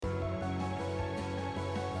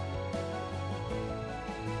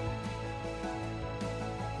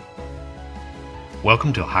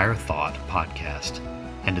Welcome to Higher Thought Podcast,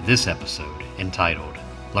 and to this episode entitled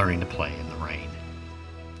Learning to Play in the Rain.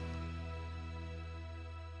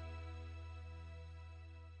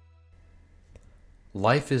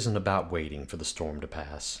 Life isn't about waiting for the storm to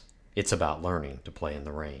pass. It's about learning to play in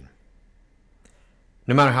the rain.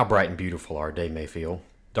 No matter how bright and beautiful our day may feel,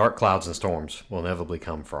 dark clouds and storms will inevitably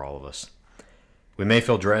come for all of us. We may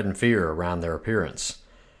feel dread and fear around their appearance,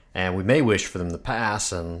 and we may wish for them to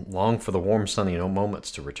pass and long for the warm sunny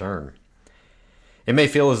moments to return. It may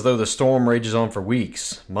feel as though the storm rages on for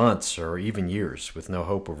weeks, months, or even years with no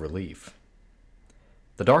hope of relief.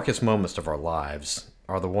 The darkest moments of our lives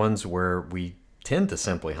are the ones where we tend to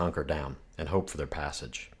simply hunker down and hope for their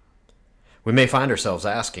passage. We may find ourselves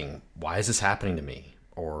asking, why is this happening to me?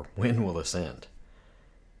 Or when will this end?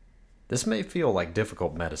 This may feel like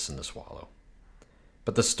difficult medicine to swallow.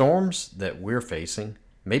 But the storms that we're facing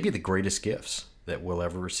may be the greatest gifts that we'll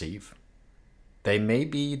ever receive. They may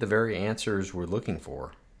be the very answers we're looking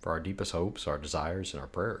for our deepest hopes, our desires, and our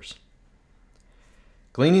prayers.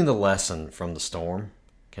 Gleaning the lesson from the storm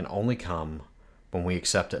can only come when we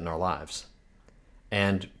accept it in our lives,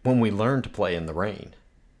 and when we learn to play in the rain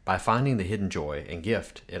by finding the hidden joy and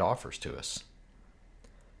gift it offers to us.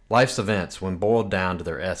 Life's events, when boiled down to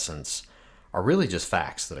their essence, are really just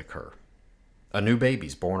facts that occur. A new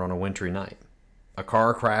baby's born on a wintry night. A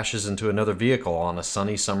car crashes into another vehicle on a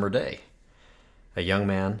sunny summer day. A young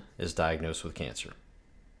man is diagnosed with cancer.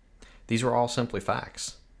 These are all simply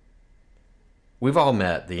facts. We've all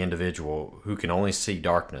met the individual who can only see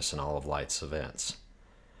darkness in all of life's events.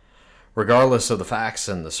 Regardless of the facts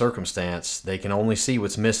and the circumstance, they can only see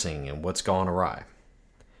what's missing and what's gone awry.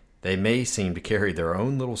 They may seem to carry their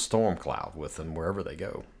own little storm cloud with them wherever they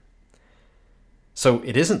go. So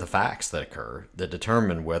it isn't the facts that occur that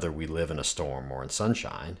determine whether we live in a storm or in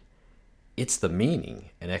sunshine. It's the meaning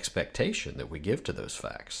and expectation that we give to those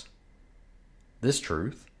facts. This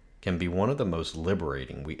truth can be one of the most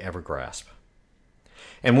liberating we ever grasp.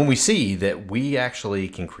 And when we see that we actually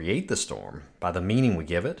can create the storm by the meaning we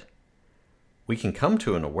give it, we can come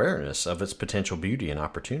to an awareness of its potential beauty and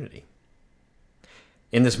opportunity.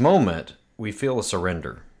 In this moment, we feel a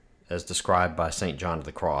surrender, as described by St. John of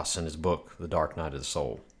the Cross in his book, The Dark Night of the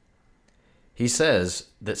Soul. He says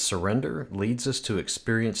that surrender leads us to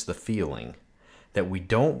experience the feeling that we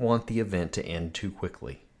don't want the event to end too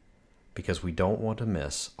quickly, because we don't want to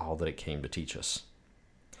miss all that it came to teach us.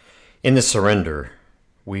 In this surrender,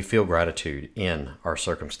 we feel gratitude in our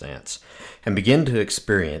circumstance and begin to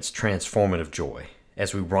experience transformative joy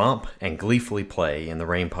as we romp and gleefully play in the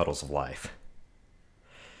rain puddles of life.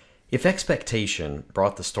 If expectation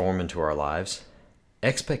brought the storm into our lives,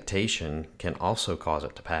 expectation can also cause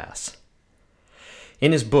it to pass.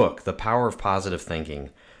 In his book, The Power of Positive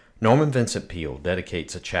Thinking, Norman Vincent Peale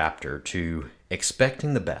dedicates a chapter to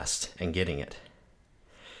expecting the best and getting it.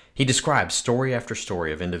 He describes story after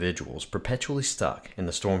story of individuals perpetually stuck in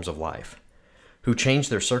the storms of life, who changed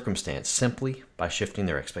their circumstance simply by shifting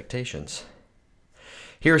their expectations.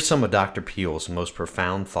 Here are some of Dr. Peale's most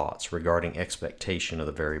profound thoughts regarding expectation of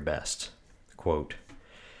the very best. Quote,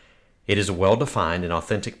 "It is a well-defined and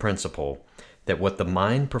authentic principle that what the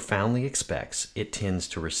mind profoundly expects, it tends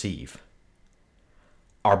to receive.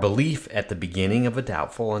 Our belief at the beginning of a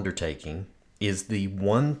doubtful undertaking is the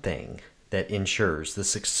one thing that ensures the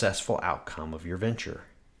successful outcome of your venture.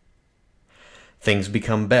 Things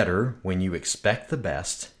become better when you expect the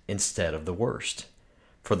best instead of the worst,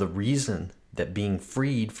 for the reason that being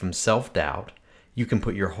freed from self-doubt, you can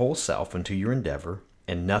put your whole self into your endeavor,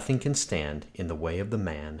 and nothing can stand in the way of the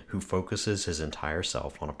man who focuses his entire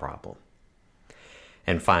self on a problem."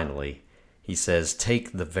 And finally, he says,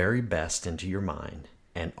 take the very best into your mind,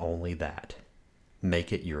 and only that.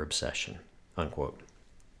 Make it your obsession. Unquote.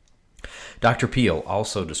 Dr. Peale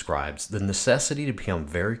also describes the necessity to become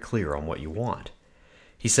very clear on what you want.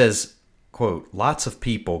 He says, quote, "Lots of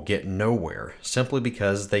people get nowhere simply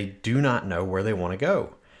because they do not know where they want to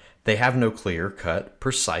go. They have no clear-cut,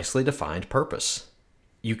 precisely defined purpose.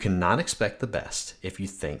 You cannot expect the best if you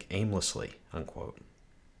think aimlessly." Unquote.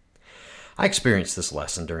 I experienced this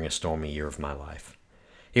lesson during a stormy year of my life.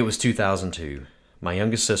 It was 2002. My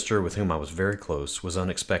youngest sister, with whom I was very close, was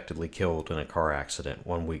unexpectedly killed in a car accident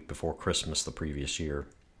 1 week before Christmas the previous year.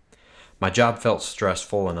 My job felt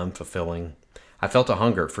stressful and unfulfilling. I felt a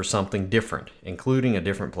hunger for something different, including a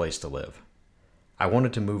different place to live. I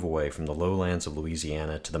wanted to move away from the lowlands of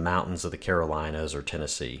Louisiana to the mountains of the Carolinas or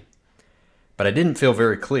Tennessee. But I didn't feel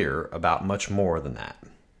very clear about much more than that,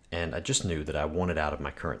 and I just knew that I wanted out of my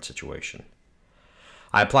current situation.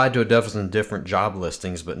 I applied to a dozen different job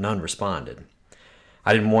listings, but none responded.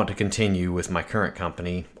 I didn't want to continue with my current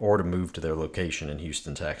company or to move to their location in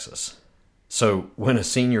Houston, Texas. So when a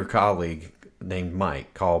senior colleague named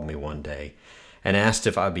Mike called me one day and asked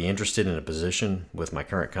if I'd be interested in a position with my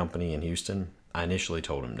current company in Houston, I initially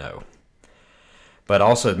told him no, but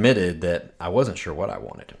also admitted that I wasn't sure what I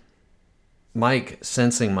wanted. Mike,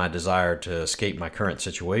 sensing my desire to escape my current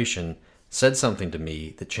situation, said something to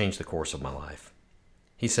me that changed the course of my life.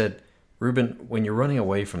 He said, "Ruben, when you're running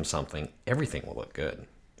away from something, everything will look good.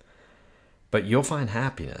 But you'll find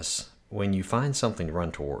happiness when you find something to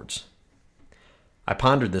run towards." I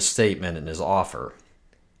pondered this statement and his offer,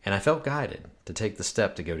 and I felt guided to take the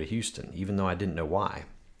step to go to Houston, even though I didn't know why.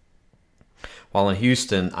 While in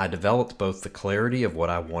Houston, I developed both the clarity of what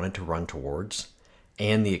I wanted to run towards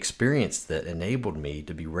and the experience that enabled me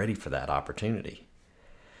to be ready for that opportunity.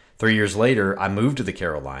 3 years later, I moved to the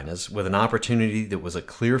Carolinas with an opportunity that was a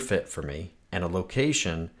clear fit for me and a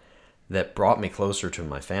location that brought me closer to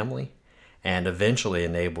my family and eventually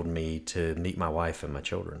enabled me to meet my wife and my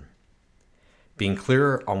children. Being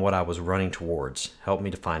clear on what I was running towards helped me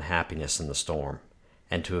to find happiness in the storm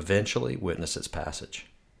and to eventually witness its passage.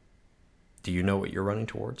 Do you know what you're running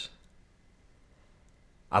towards?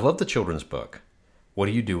 I love the children's book, What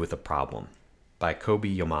Do You Do with a Problem? By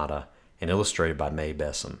Kobi Yamada and illustrated by Mae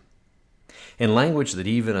Bessem. In language that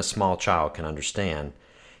even a small child can understand,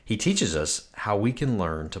 he teaches us how we can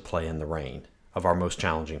learn to play in the rain of our most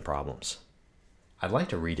challenging problems. I'd like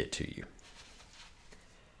to read it to you.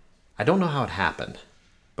 I don't know how it happened,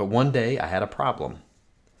 but one day I had a problem.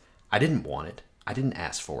 I didn't want it. I didn't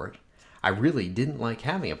ask for it. I really didn't like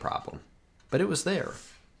having a problem, but it was there.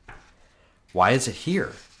 Why is it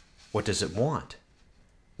here? What does it want?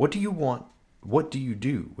 What do you want? What do you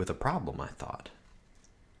do with a problem? I thought.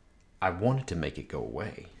 I wanted to make it go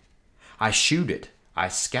away. I shooed it. I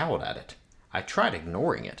scowled at it. I tried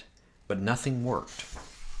ignoring it, but nothing worked.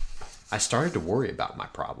 I started to worry about my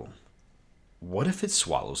problem. What if it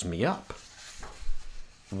swallows me up?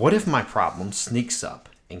 What if my problem sneaks up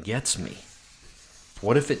and gets me?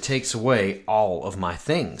 What if it takes away all of my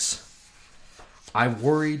things? I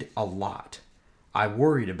worried a lot. I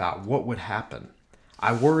worried about what would happen.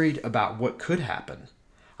 I worried about what could happen.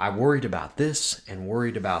 I worried about this and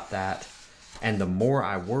worried about that. And the more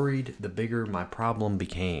I worried, the bigger my problem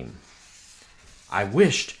became. I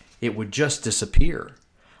wished it would just disappear.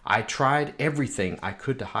 I tried everything I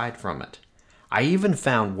could to hide from it. I even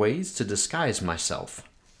found ways to disguise myself,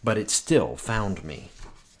 but it still found me.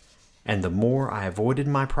 And the more I avoided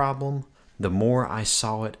my problem, the more I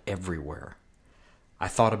saw it everywhere. I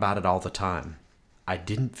thought about it all the time. I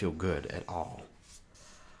didn't feel good at all.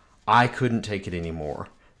 I couldn't take it anymore.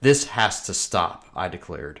 This has to stop, I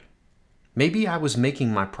declared. Maybe I was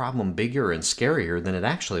making my problem bigger and scarier than it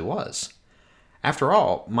actually was. After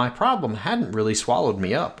all, my problem hadn't really swallowed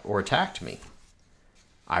me up or attacked me.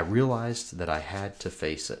 I realized that I had to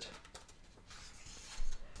face it.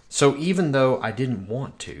 So even though I didn't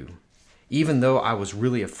want to, even though I was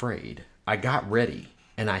really afraid, I got ready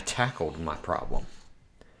and I tackled my problem.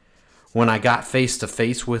 When I got face to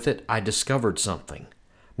face with it, I discovered something.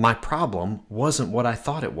 My problem wasn't what I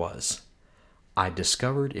thought it was. I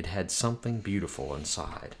discovered it had something beautiful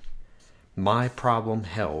inside. My problem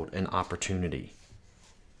held an opportunity.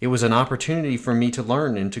 It was an opportunity for me to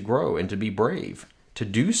learn and to grow and to be brave, to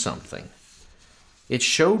do something. It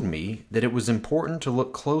showed me that it was important to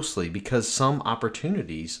look closely because some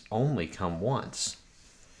opportunities only come once.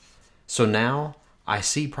 So now I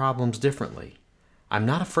see problems differently. I'm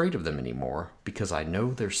not afraid of them anymore because I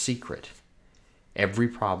know their secret. Every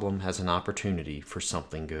problem has an opportunity for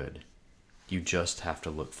something good. You just have to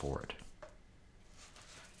look for it.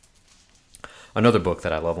 Another book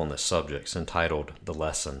that I love on this subject is entitled The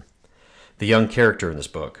Lesson. The young character in this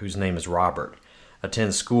book, whose name is Robert,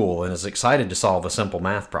 attends school and is excited to solve a simple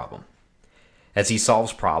math problem. As he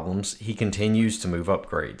solves problems, he continues to move up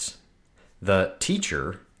grades. The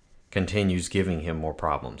teacher continues giving him more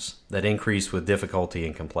problems that increase with difficulty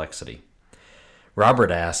and complexity.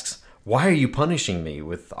 Robert asks, "Why are you punishing me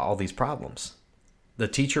with all these problems?" The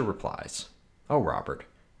teacher replies, "Oh, Robert,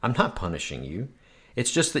 I'm not punishing you.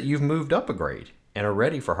 It's just that you've moved up a grade and are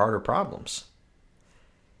ready for harder problems."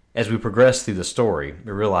 As we progress through the story,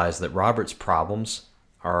 we realize that Robert's problems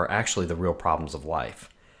are actually the real problems of life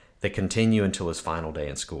that continue until his final day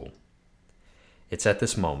in school. It's at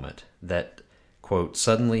this moment that, quote,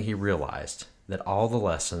 suddenly he realized that all the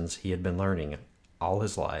lessons he had been learning all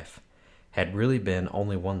his life had really been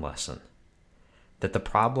only one lesson, that the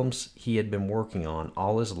problems he had been working on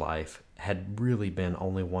all his life had really been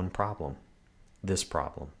only one problem, this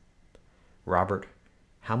problem. Robert,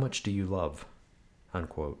 how much do you love?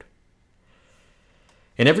 Unquote.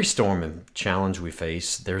 In every storm and challenge we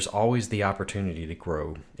face, there's always the opportunity to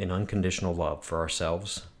grow in unconditional love for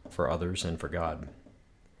ourselves, for others, and for God.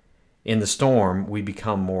 In the storm, we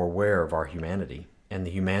become more aware of our humanity and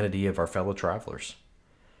the humanity of our fellow travelers.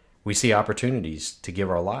 We see opportunities to give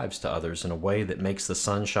our lives to others in a way that makes the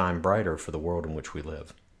sun shine brighter for the world in which we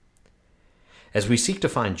live. As we seek to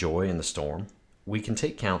find joy in the storm, we can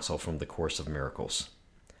take counsel from the Course of Miracles.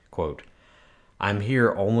 Quote, "I'm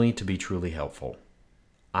here only to be truly helpful.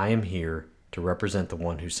 I am here to represent the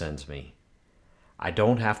one who sends me. I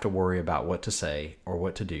don't have to worry about what to say or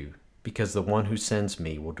what to do because the one who sends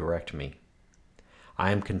me will direct me.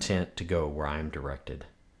 I am content to go where I am directed."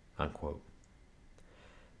 Unquote.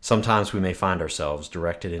 Sometimes we may find ourselves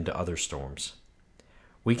directed into other storms.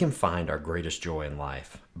 We can find our greatest joy in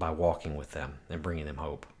life by walking with them and bringing them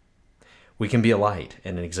hope. We can be a light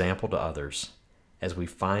and an example to others as we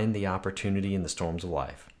find the opportunity in the storms of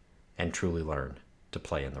life and truly learn to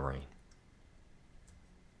play in the rain.